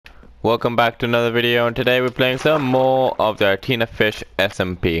Welcome back to another video, and today we're playing some more of the Tinafish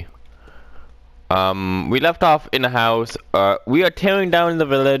SMP. We left off in a house. We are tearing down the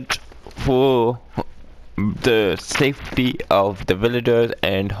village for the safety of the villagers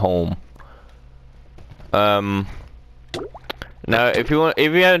and home. Now if you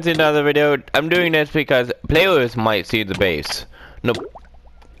haven't seen the other video, I'm doing this because players might see the base. No.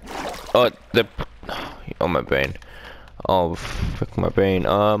 Oh, my brain. Oh, frick my brain.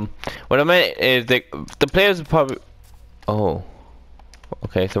 What I meant is the players probably. Oh,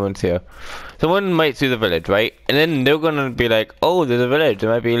 okay. Someone's here. Someone might see the village, right? And then they're gonna be like, "Oh, there's a village.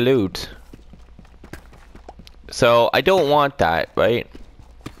 There might be loot." So I don't want that, right?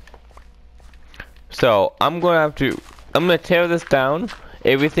 So I'm gonna tear this down,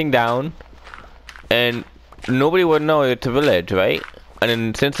 everything down, and nobody would know it's a village, right? And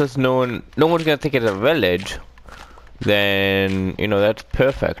then since there's no one's gonna think it's a village, then you know that's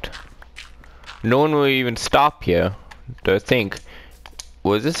perfect. No one will even stop here to think,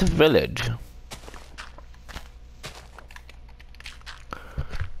 was this a village?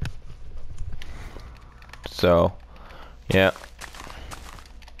 So, yeah.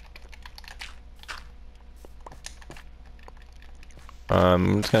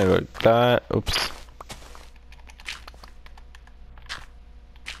 I'm just gonna go like that. Oops.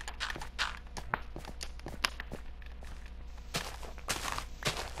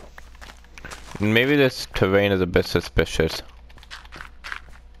 Maybe this terrain is a bit suspicious.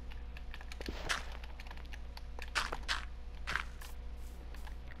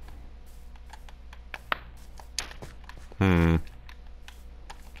 Maybe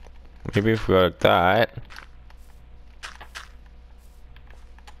if we go like that.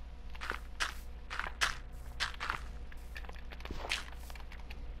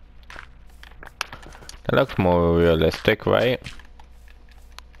 That looks more realistic, right?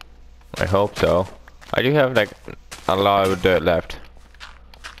 I hope so. I do have like a lot of dirt left.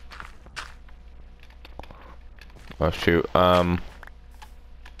 Oh shoot, my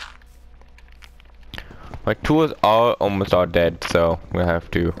tools are almost all dead, so I'm gonna have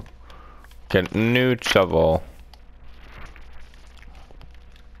to get a new shovel.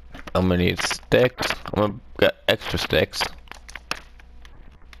 I'm gonna need sticks. I'm gonna get extra sticks.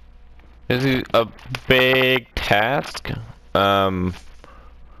 This is a big task.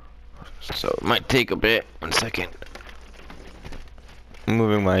 So it might take a bit. 1 second. I'm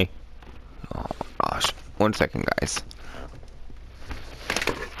moving my. Oh gosh. 1 second, guys.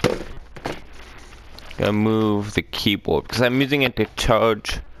 Gotta move the keyboard because I'm using it to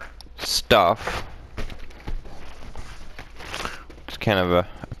charge stuff. It's kind of a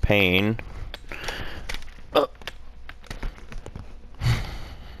pain. There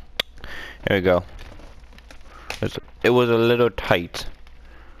we go. It was a little tight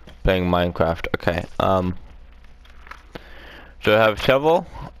playing Minecraft. Okay. So I have shovel,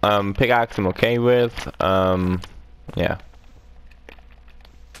 pickaxe I'm okay with. Yeah.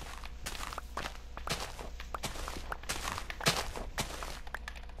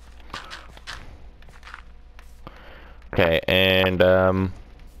 Okay, and oh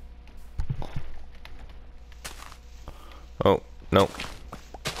no.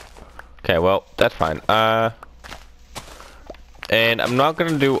 Okay, well that's fine. And I'm not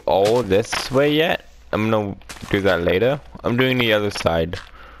gonna do all this way yet. I'm gonna do that later. I'm doing the other side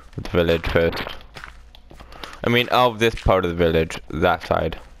of the village first. I mean, of this part of the village, that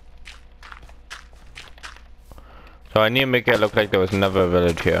side. So I need to make it look like there was another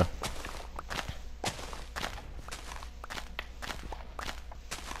village here.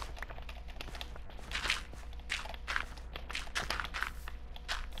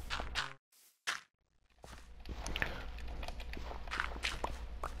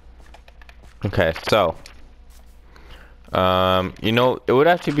 Okay, so you know, it would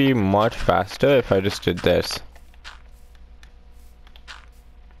actually be much faster if I just did this.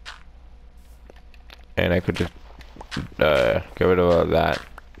 And I could just get rid of all that.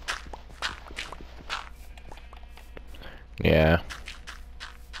 Yeah.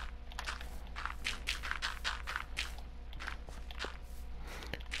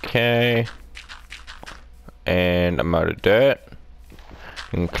 Okay. And I'm out of dirt.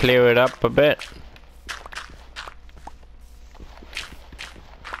 And clear it up a bit.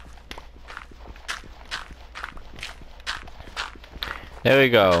 There we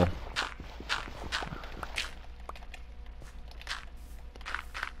go.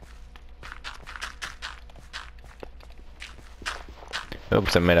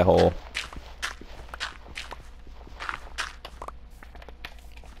 Oops, I made a hole.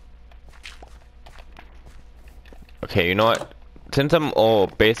 Okay, you know what? since I'm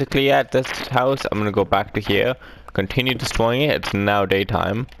basically at this house, I'm gonna go back to here, continue destroying it. It's now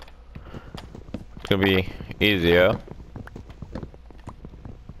daytime. It's gonna be easier.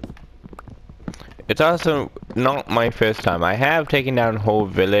 It's also not my first time. I have taken down a whole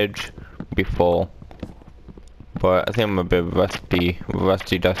village before, but I think I'm a bit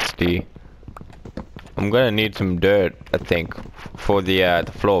rusty dusty. I'm gonna need some dirt, I think, for the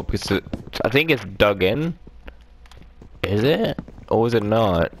floor, because I think it's dug in. Is it? Or is it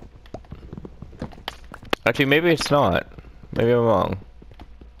not? Actually, maybe it's not. Maybe I'm wrong.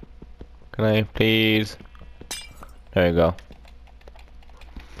 Can I please? There you go.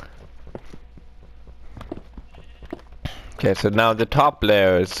 Okay, so now the top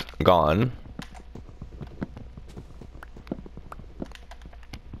layer is gone.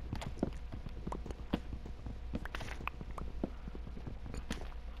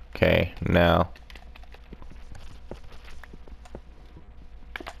 Okay, now.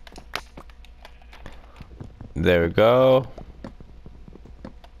 There we go.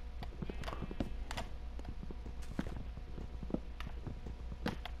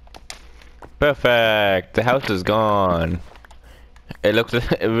 Perfect! The house is gone. It looks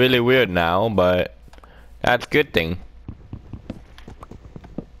really weird now, but that's a good thing.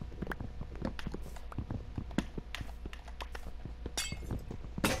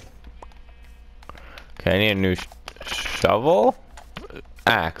 Okay, I need a new shovel?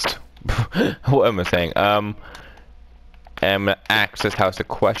 Axe. What am I saying? Axe this house a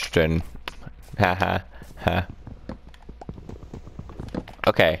question. Haha. Ha.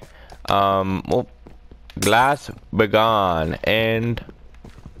 Okay. Well, glass begone, and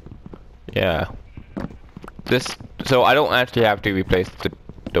yeah. So I don't actually have to replace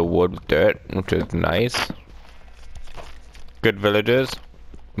the wood with dirt, which is nice. Good villagers.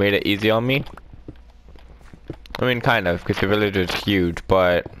 Made it easy on me. I mean, kind of, because the village is huge,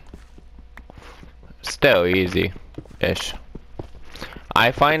 but still easy-ish.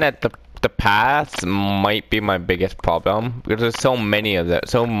 I find that the paths might be my biggest problem, because there's so many of them,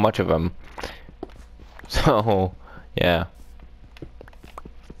 so much of them. So, yeah.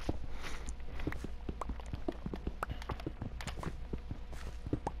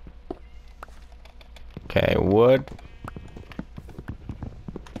 Okay, wood.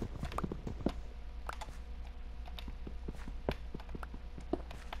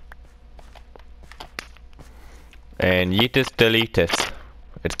 And yeetus deletus.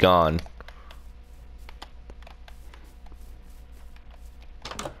 It's gone.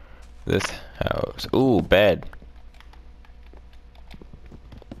 This house. Ooh, bed.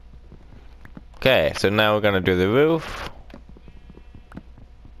 Okay, so now we're gonna do the roof.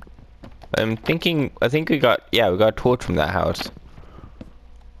 I'm thinking, I think we got a torch from that house.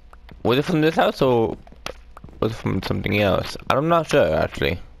 Was it from this house or was it from something else? I'm not sure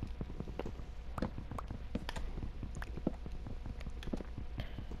actually.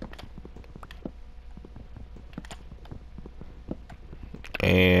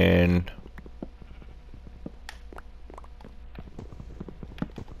 And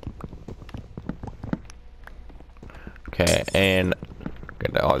okay, and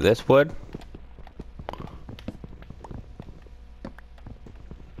get all this wood.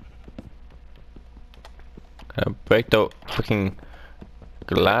 Break the freaking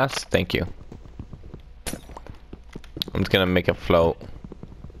glass. Thank you. I'm just gonna make it float.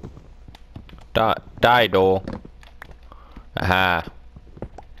 Die, door. Aha.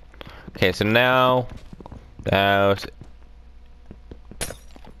 Okay, so now the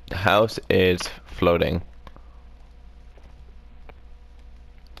house is floating.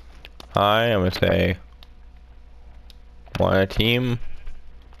 Hi, I'm gonna say, want a team?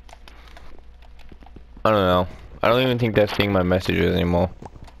 I don't know. I don't even think that's seeing my messages anymore.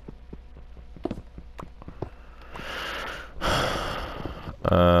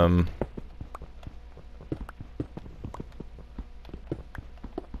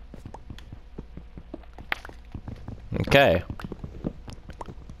 Okay.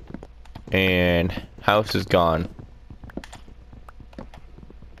 And house is gone.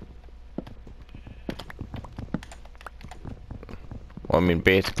 Well, I mean,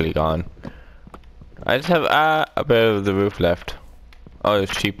 basically gone. I just have a bit of the roof left. Oh,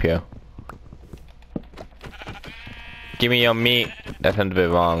 there's sheep here. Give me your meat. That sounds a bit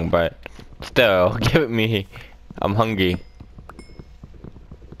wrong, but still, give it me. I'm hungry.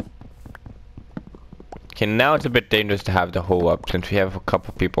 Okay, now it's a bit dangerous to have the hole up since we have a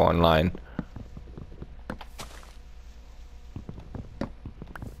couple people online.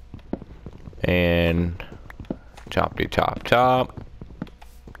 And choppity chop chop.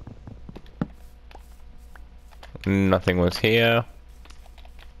 Nothing was here.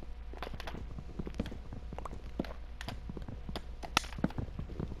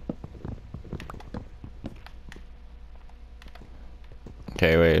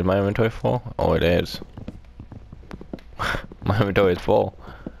 Okay, wait, is my inventory full? Oh, it is. My inventory is full.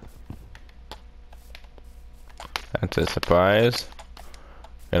 That's a surprise.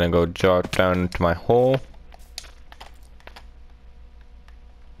 Gonna go jot down to my hole.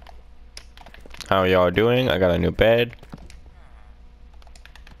 How y'all doing? I got a new bed.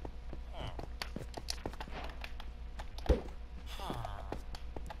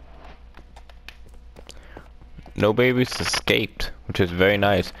 No babies escaped, which is very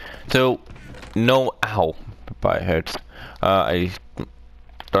nice. So, no, ow, body hurts. I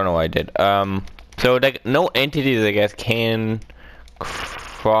don't know what I did. So like, no entities, I guess, can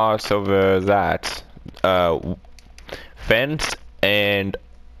cross over that, fence and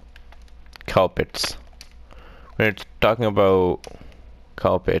carpets. When it's talking about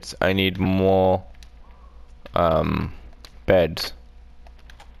carpets, I need more, beds.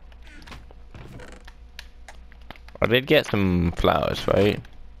 I did get some flowers, right?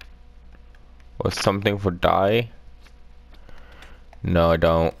 Or something for dye? No, I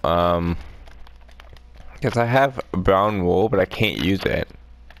don't. Because I have brown wool, but I can't use it.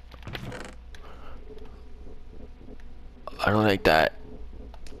 I don't like that.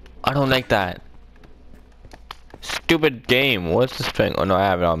 I don't like that. Stupid game. What's the string? Oh no, I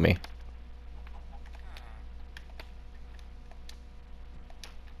have it on me.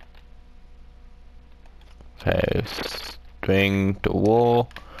 Okay, string to wool.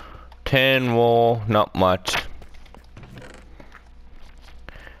 10 wool, not much.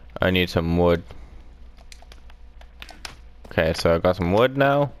 I need some wood. Okay, so I got some wood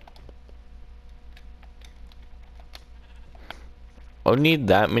now. I don't need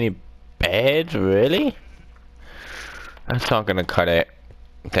that many beds, really? That's not gonna cut it.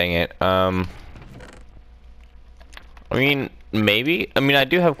 Dang it. I mean, maybe. I mean, I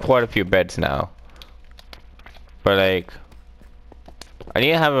do have quite a few beds now. But like, I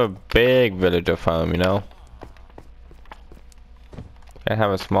need to have a big villager farm, you know? I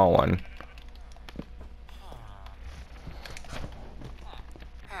have a small one.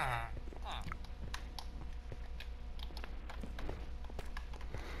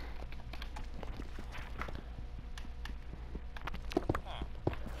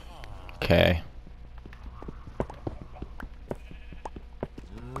 Okay.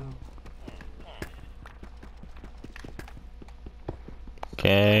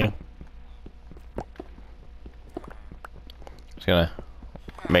 Okay. Just gonna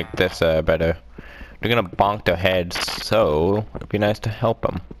make this better. They're gonna bonk their heads, so it'd be nice to help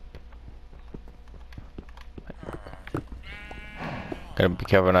them. Gotta be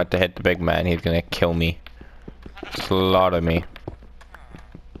careful not to hit the big man. He's gonna kill me, slaughter me.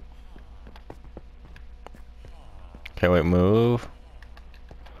 Okay, wait, move.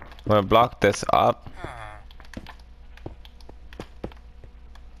 I'm gonna block this up.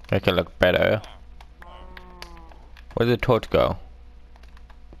 Make it look better. Where did the torch go?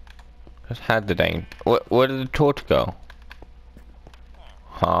 Just had the dang. Where did the torch go?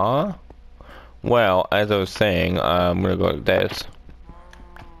 Huh? Well, as I was saying, I'm gonna go like this.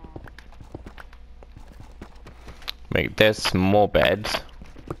 Make this more beds.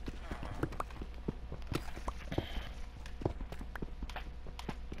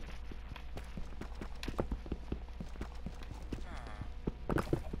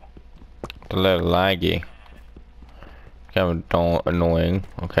 A little laggy. Kind of annoying.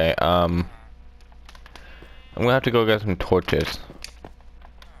 Okay, I'm gonna have to go get some torches.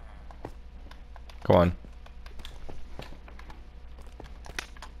 Come on.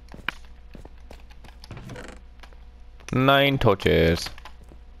 Nine torches.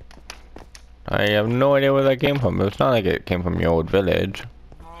 I have no idea where that came from. It's not like it came from your old village.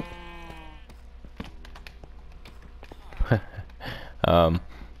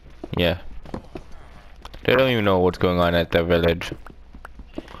 Yeah. They don't even know what's going on at their village.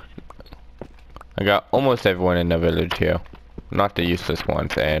 I got almost everyone in the village here. Not the useless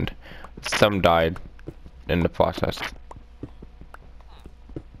ones, and some died in the process.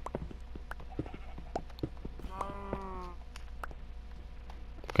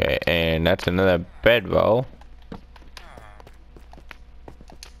 Okay, and that's another bedroll.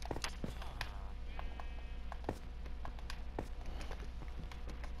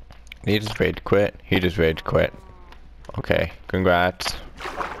 He just rage quit. He just rage quit. Okay, congrats.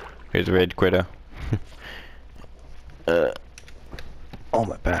 Here's a rage quitter. Oh,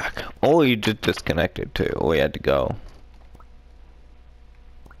 my back. Oh, you just disconnected too. Oh, he had to go.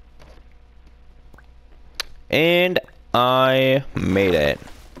 And I made it.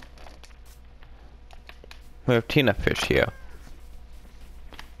 We have Tinafish here.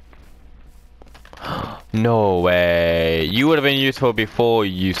 No way. You would have been useful before,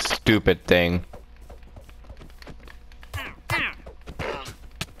 you stupid thing.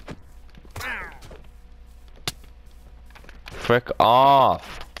 Frick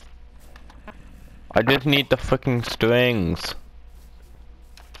off. I just need the freaking strings.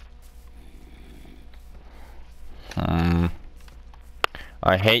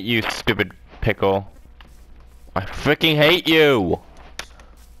 I hate you, stupid pickle. I freaking hate you.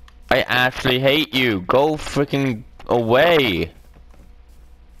 I actually hate you. Go freaking away.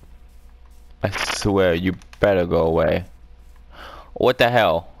 I swear, you better go away. What the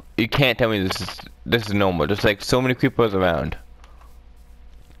hell? You can't tell me this is normal. There's like so many creepers around.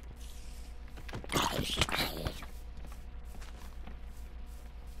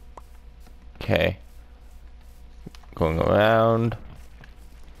 Okay. Going around.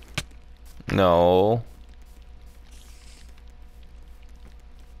 No.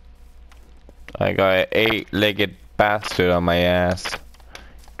 I got an 8-legged bastard on my ass.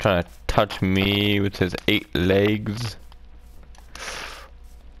 Trying to touch me with his 8 legs.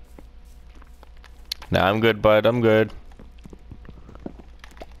 Nah, I'm good, bud. I'm good.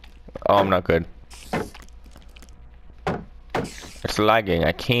 Oh, I'm not good. It's lagging.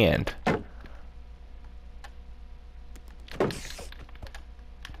 I can't.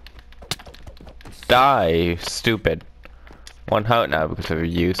 Die, stupid. One heart now because of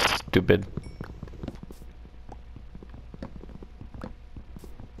you, stupid.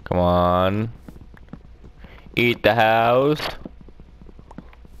 Come on. Eat the house.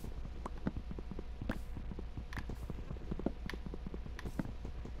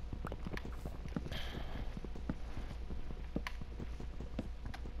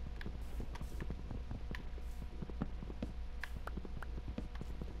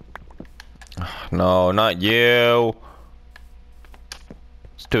 No, not you.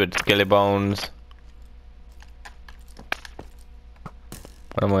 Stupid skelly bones.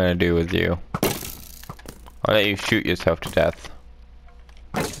 What am I gonna do with you? I'll let you shoot yourself to death.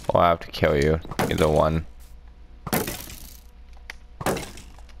 Or I have to kill you. Either one.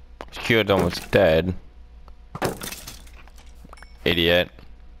 Shield's almost dead. Idiot.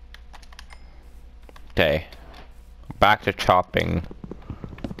 Okay. Back to chopping.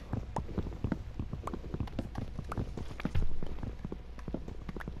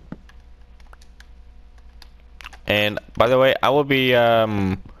 And by the way, I will be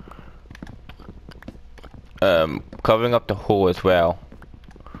covering up the hole as well.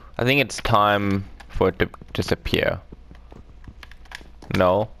 I think it's time for it to disappear.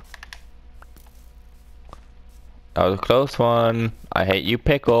 No. That was a close one. I hate you,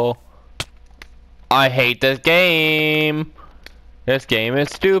 pickle. I hate this game. This game is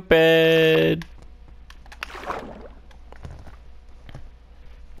stupid.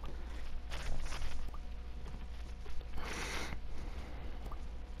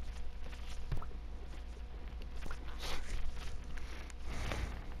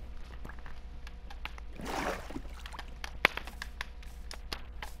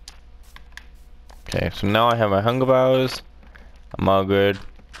 Okay, so now I have my hunger bars. I'm all good.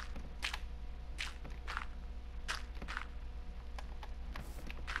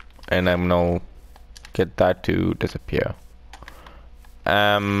 And I'm gonna get that to disappear.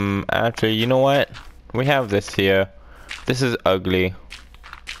 Actually, you know what? We have this here. This is ugly.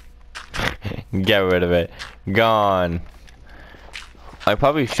 Get rid of it. Gone. I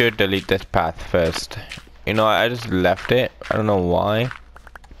probably should delete this path first. You know, I just left it. I don't know why.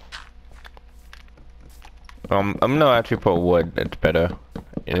 I'm gonna actually put wood. It's better.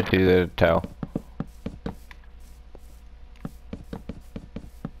 It's easier to tell.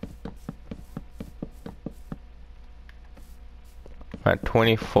 At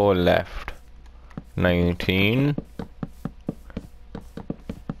 24 left. 19.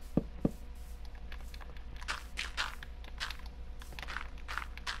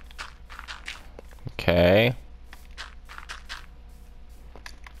 Okay.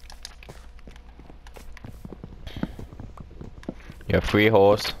 You're a free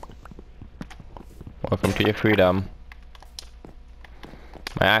horse. Welcome to your freedom.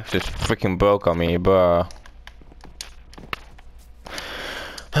 My axe just freaking broke on me, bruh.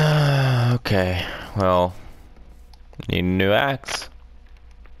 Okay, well, need a new axe.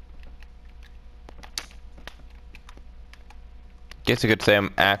 Guess you could say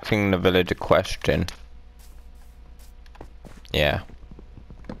I'm asking the village a question. Yeah.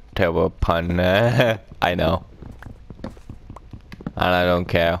 Terrible pun. I know. And I don't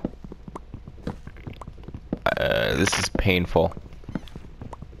care. This is painful.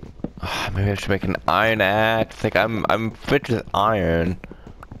 Maybe I should make an iron axe. Like I'm fit with iron.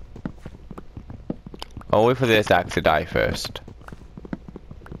 I'll wait for this axe to die first.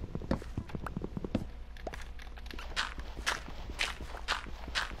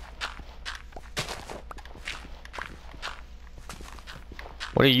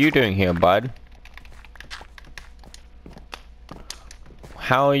 What are you doing here, bud?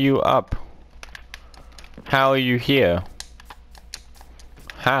 How are you up? How are you here?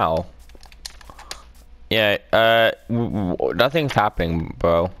 How? Yeah, nothing's happening,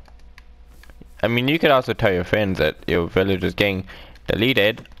 bro. I mean, you could also tell your friends that your village is getting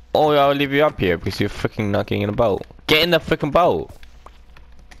deleted. Or I'll leave you up here because you're freaking not getting in a boat. Get in the freaking boat!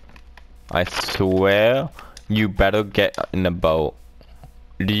 I swear, you better get in the boat.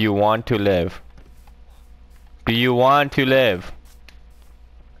 Do you want to live? Do you want to live?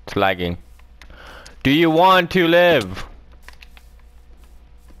 It's lagging. Do you want to live?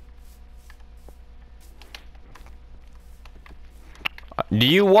 Do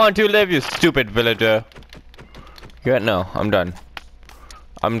you want to live, you stupid villager? No, I'm done.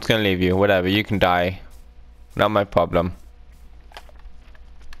 I'm just gonna leave you. Whatever, you can die. Not my problem.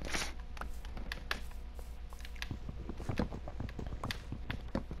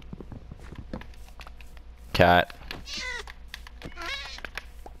 Cat.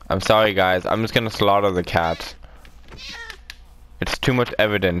 I'm sorry, guys. I'm just gonna slaughter the cat. It's too much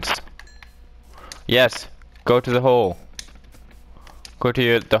evidence. Yes, go to the hole. Go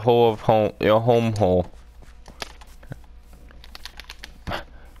to the hole of home, your home hole.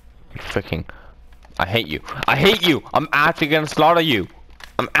 Freaking! I hate you. I hate you. I'm actually gonna slaughter you.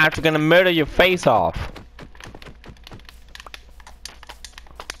 I'm actually gonna murder your face off.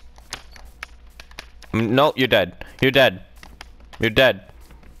 No, you're dead. You're dead. You're dead.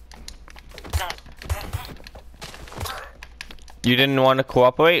 You didn't want to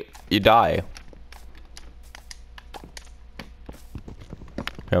cooperate? You die.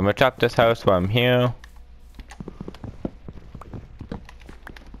 I'm gonna check this house while I'm here.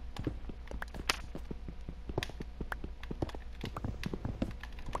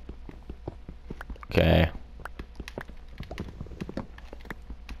 Okay.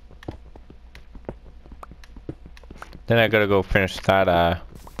 Then I gotta go finish that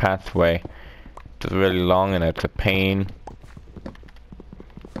pathway. It's really long and it's a pain.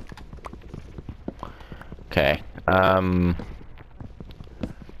 Okay.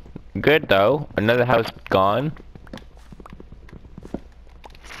 Good though. Another house gone.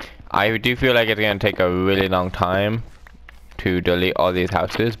 I do feel like it's gonna take a really long time to delete all these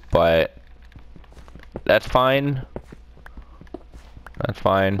houses, but that's fine. That's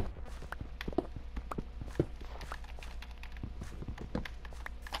fine.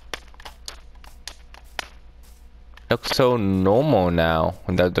 Looks so normal now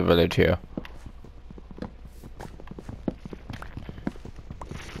without the village here.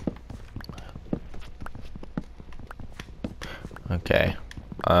 Okay.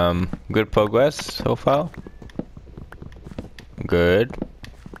 Good progress so far. Good.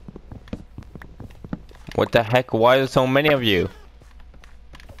 What the heck? Why are there so many of you?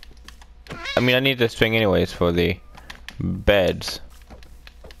 I mean, I need the string anyways for the beds.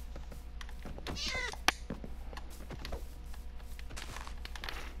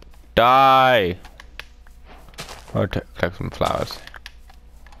 Die! Or collect some flowers.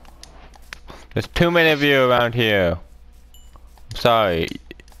 There's too many of you around here. I'm sorry.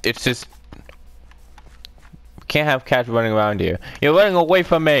 It's just... Can't have cats running around here. You're running away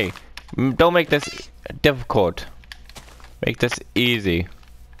from me! Don't make this difficult. Make this easy.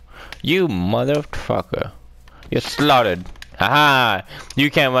 You motherfucker. You're slaughtered. Haha!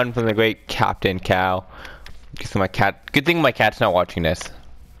 You can't run from the great Captain Cow. Good thing my cat's not watching this.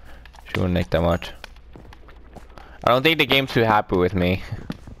 She wouldn't make that much. I don't think the game's too happy with me.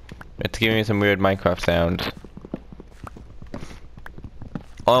 It's giving me some weird Minecraft sounds.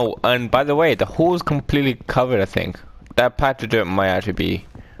 Oh, and by the way, the hole's completely covered, I think. That patch of dirt might actually be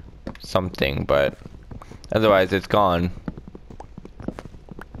something, but otherwise it's gone.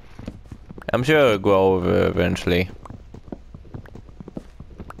 I'm sure it'll grow over eventually.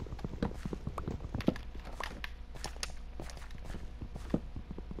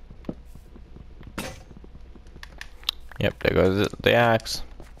 Yep, there goes the axe.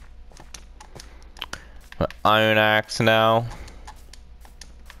 Iron axe now.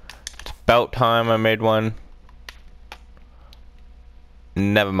 It's about time I made one.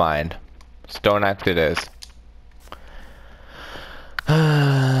 Never mind. Stone axe it is.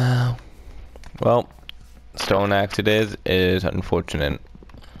 Well, stone axe it is unfortunate.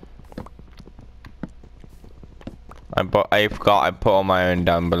 I forgot I put all my iron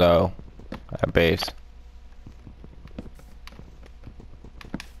down below at base.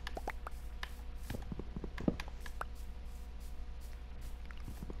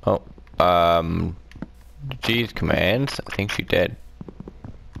 Oh, G's commands. I think she did.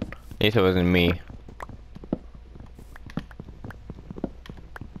 At least it wasn't me.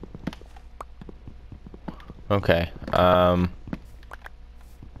 Okay,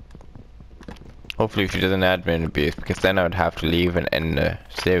 hopefully she doesn't admin abuse, because then I would have to leave and end the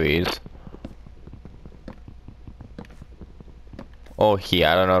series. Oh, he,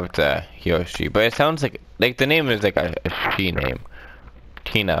 I don't know if it's a he or she, but it sounds like the name is like a she name.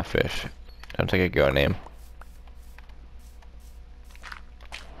 Tinafish. Sounds like a girl name.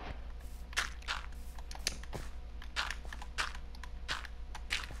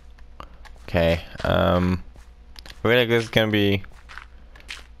 Okay, I feel like this is gonna be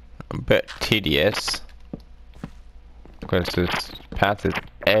a bit tedious because this path is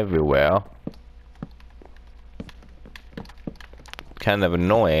everywhere. Kind of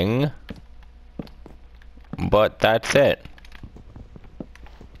annoying, but that's it.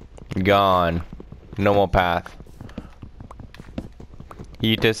 Gone. No more path.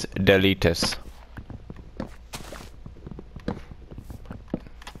 Eatus deletus.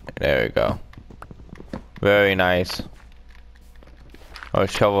 There we go. Very nice. I'll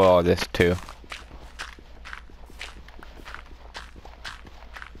shovel all this too.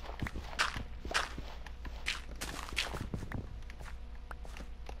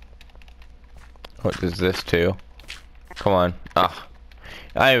 What is this too? Come on. Ah.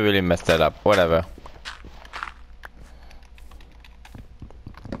 I really messed that up. Whatever.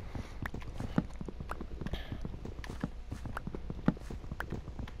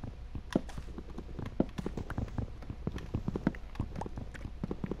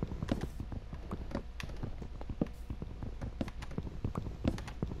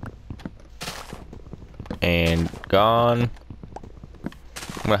 And gone.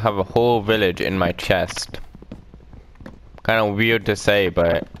 I'm gonna have a whole village in my chest. Kind of weird to say,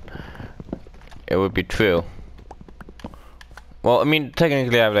 but it would be true. Well, I mean,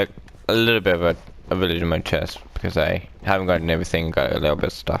 technically I have like a little bit of a village in my chest because I haven't gotten everything, got a little bit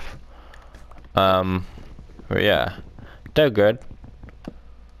of stuff. But yeah, they're good.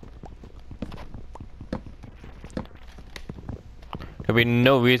 There'll be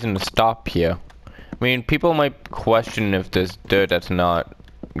no reason to stop here. I mean, people might question if there's dirt that's not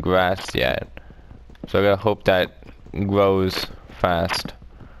grass yet. So I gotta hope that grows fast.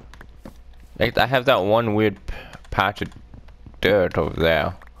 Like, I have that one weird patch of dirt over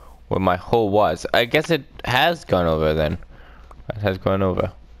there where my hole was. I guess it has gone over then. It has gone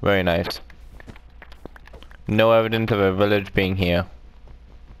over. Very nice. No evidence of a village being here.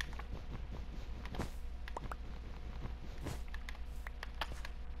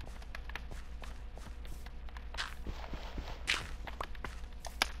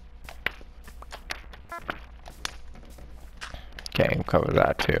 Okay, I'll cover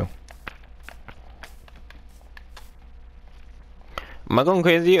that too. Am I going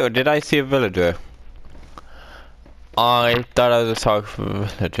crazy or did I see a villager? I thought I was a talk for a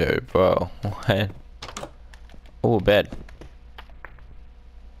villager, bro. What? Oh, a bed.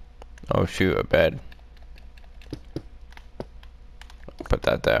 Oh shoot, a bed. Put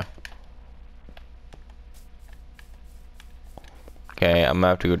that there. Okay, I'm gonna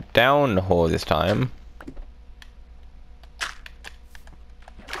have to go down the hole this time.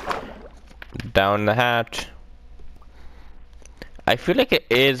 Down the hatch. I feel like it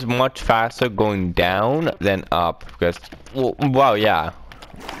is much faster going down than up because, well, wow, yeah.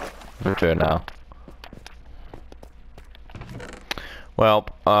 For sure now. Well,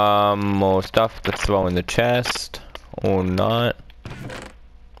 more stuff to throw in the chest or not.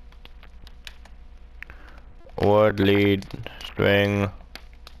 Wood, lead, string,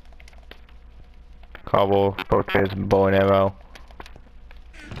 cobble, torches, bow and arrow.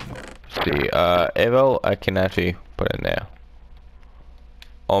 Let's see, arrow I can actually put in there.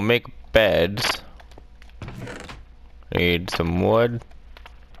 I'll make beds. Need some wood.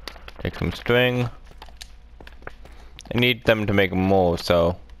 Take some string. I need them to make more,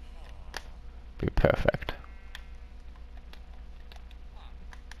 so be perfect.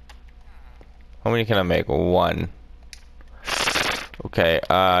 How many can I make? One. Okay,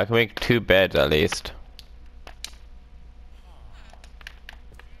 I can make 2 beds at least.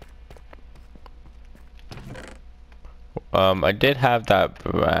 I did have that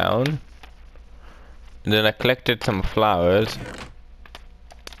brown. And then I collected some flowers.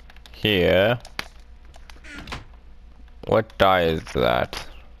 Here. What dye is that?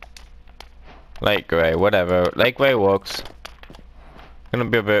 Light gray, whatever. Light gray works. Gonna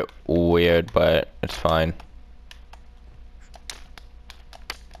be a bit weird, but it's fine.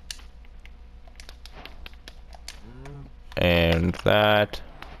 And that.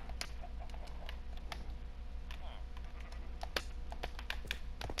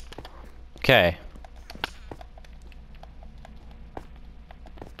 Okay.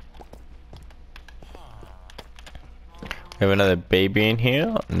 We have another baby in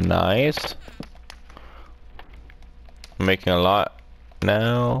here. Nice. I'm making a lot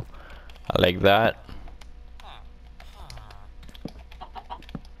now. I like that.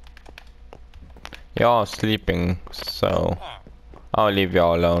 Y'all are sleeping, so I'll leave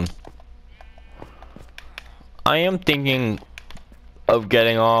y'all alone. I am thinking of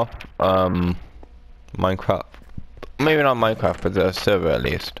getting off Minecraft. Maybe not Minecraft, but the server at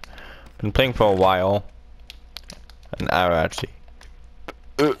least. Been playing for a while. An hour actually.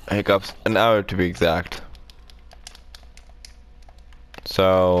 Hiccups. An hour to be exact.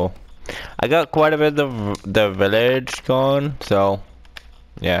 So I got quite a bit of the village gone, so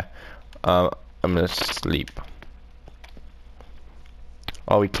yeah. I'm gonna sleep.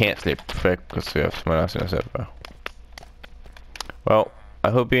 Oh, we can't sleep, frick, because we have someone else in the server. Well, I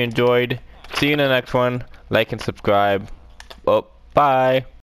hope you enjoyed. See you in the next one. Like and subscribe. Oh, bye.